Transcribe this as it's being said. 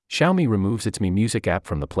Xiaomi removes its Mi Music app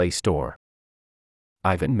from the Play Store.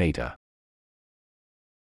 Ivan Mehta.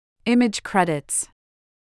 Image credits.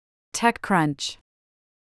 TechCrunch.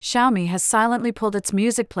 Xiaomi has silently pulled its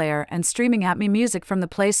music player and streaming app Mi Music from the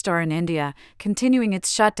Play Store in India, continuing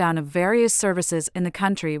its shutdown of various services in the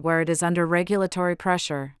country where it is under regulatory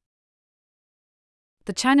pressure.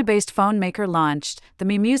 The China-based phone maker launched the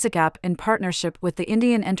Mi Music app in partnership with the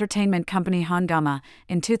Indian entertainment company Hungama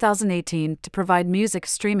in 2018 to provide music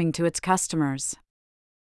streaming to its customers.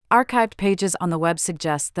 Archived pages on the web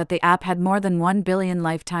suggest that the app had more than 1 billion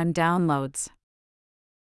lifetime downloads.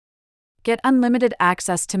 Get unlimited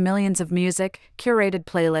access to millions of music, curated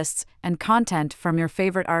playlists, and content from your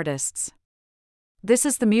favorite artists. This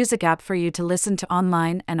is the music app for you to listen to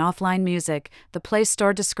online and offline music, the Play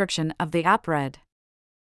Store description of the app read.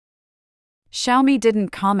 Xiaomi didn't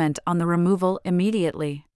comment on the removal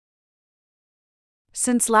immediately.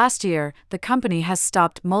 Since last year, the company has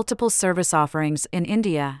stopped multiple service offerings in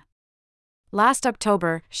India. Last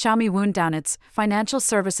October, Xiaomi wound down its financial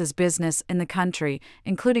services business in the country,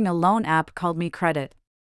 including a loan app called Mi Credit.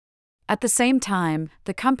 At the same time,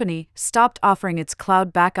 the company stopped offering its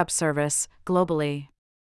cloud backup service globally.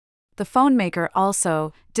 The phone maker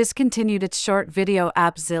also discontinued its short video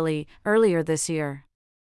app Zilli earlier this year.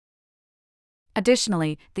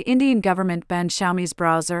 Additionally, the Indian government banned Xiaomi's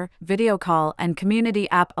browser, video call, and community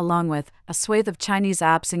app along with a swathe of Chinese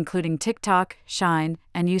apps including TikTok, Shine,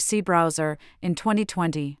 and UC Browser in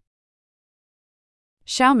 2020.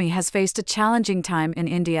 Xiaomi has faced a challenging time in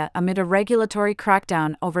India amid a regulatory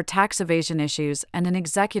crackdown over tax evasion issues and an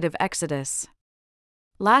executive exodus.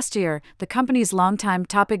 Last year, the company's longtime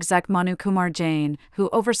top exec Manu Kumar Jain, who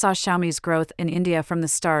oversaw Xiaomi's growth in India from the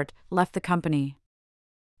start, left the company.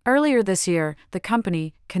 Earlier this year, the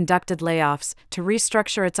company conducted layoffs to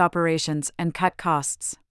restructure its operations and cut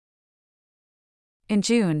costs. In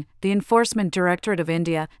June, the Enforcement Directorate of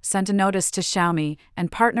India sent a notice to Xiaomi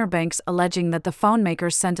and partner banks alleging that the phone maker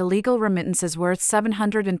sent illegal remittances worth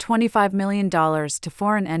 $725 million to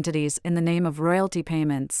foreign entities in the name of royalty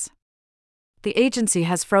payments. The agency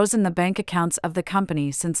has frozen the bank accounts of the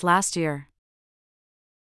company since last year.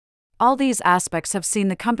 All these aspects have seen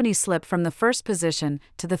the company slip from the first position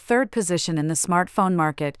to the third position in the smartphone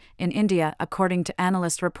market in India, according to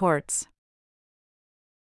analyst reports.